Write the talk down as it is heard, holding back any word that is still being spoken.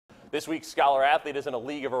This week's Scholar Athlete is in a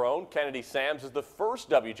league of her own. Kennedy Sams is the first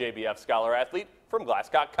WJBF Scholar Athlete from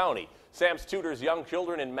Glascock County. Sams tutors young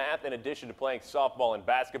children in math in addition to playing softball and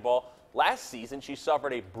basketball. Last season, she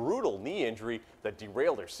suffered a brutal knee injury that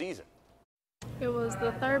derailed her season. It was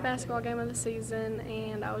the third basketball game of the season,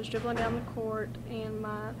 and I was dribbling down the court, and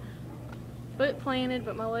my foot planted,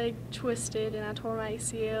 but my leg twisted, and I tore my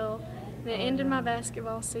ACL. And it ended my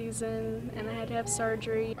basketball season, and I had to have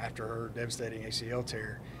surgery. After her devastating ACL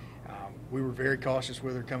tear, we were very cautious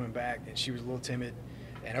with her coming back, and she was a little timid.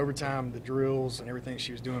 And over time, the drills and everything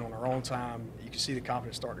she was doing on her own time, you could see the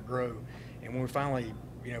confidence start to grow. And when we finally,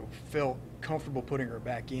 felt comfortable putting her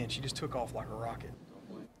back in, she just took off like a rocket.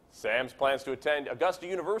 Sams plans to attend Augusta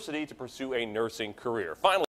University to pursue a nursing career. Finally,